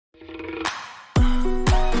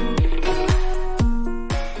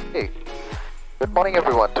Good morning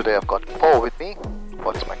everyone. Today I've got Paul with me.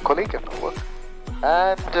 Paul is my colleague at work.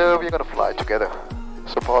 And we're going to fly together.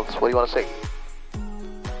 So Paul, what do you want to say?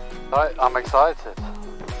 I'm excited.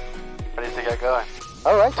 Ready to get going.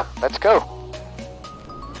 Alright, let's go.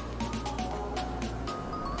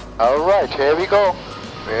 Alright, here we go.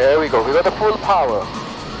 Here we go. We got the full power.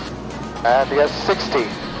 And we have 60,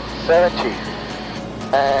 70.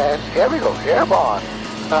 And here we go. Airborne.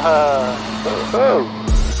 Oh.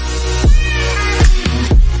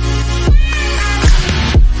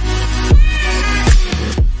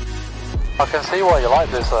 I can see why you like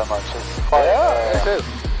this so much. It's quite, it is.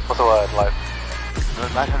 What's the word? Like,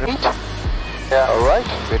 Heat. yeah. Alright,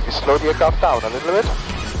 let me slow the aircraft down a little bit.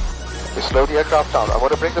 We slow the aircraft down. I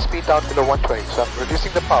want to bring the speed down below 120. So I'm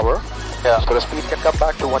reducing the power. Yeah. So the speed can come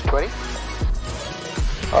back to 120.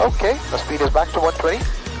 Okay, the speed is back to 120.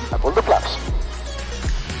 I pull the flaps.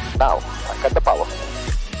 Now, I cut the power.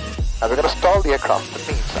 Now we're going to stall the aircraft. That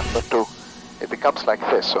means I'm going to, it becomes like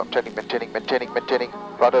this. So I'm maintaining,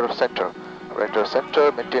 rudder center. Rudder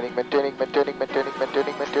center, maintaining. And...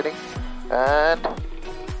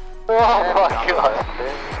 Oh my god.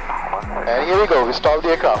 And here we go, we stall the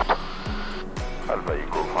aircraft. Alpha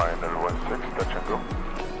Eco final 16, touch and go.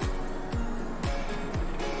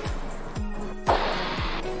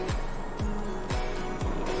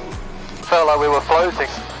 Felt like we were floating.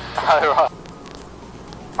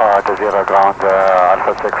 Right. Jazeera ground,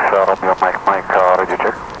 Alpha 6, Romeo Mike, ready to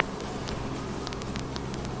check.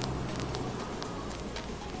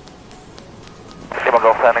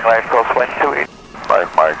 Simon standing line, cross 128.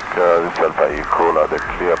 Mike, this Alpha Eco, the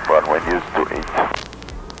clear runway news to 8.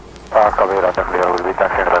 Copy, the clear will be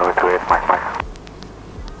taxiing runway to 8, Mike.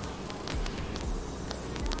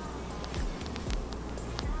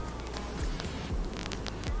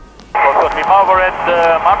 Over at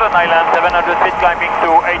Mountain Island, 700 feet climbing to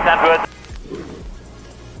 800.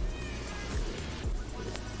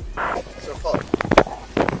 So Paul,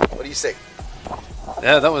 what do you say?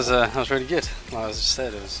 Yeah, that was really good. Like I just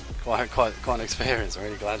said, it was quite an experience. I'm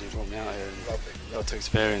really glad you brought me out here and got to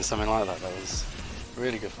experience something like that. That was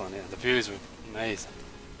really good fun. Yeah, the views were amazing.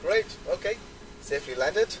 Great, okay. Safely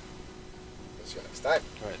landed. See you next time.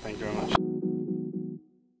 Great, thank you very much.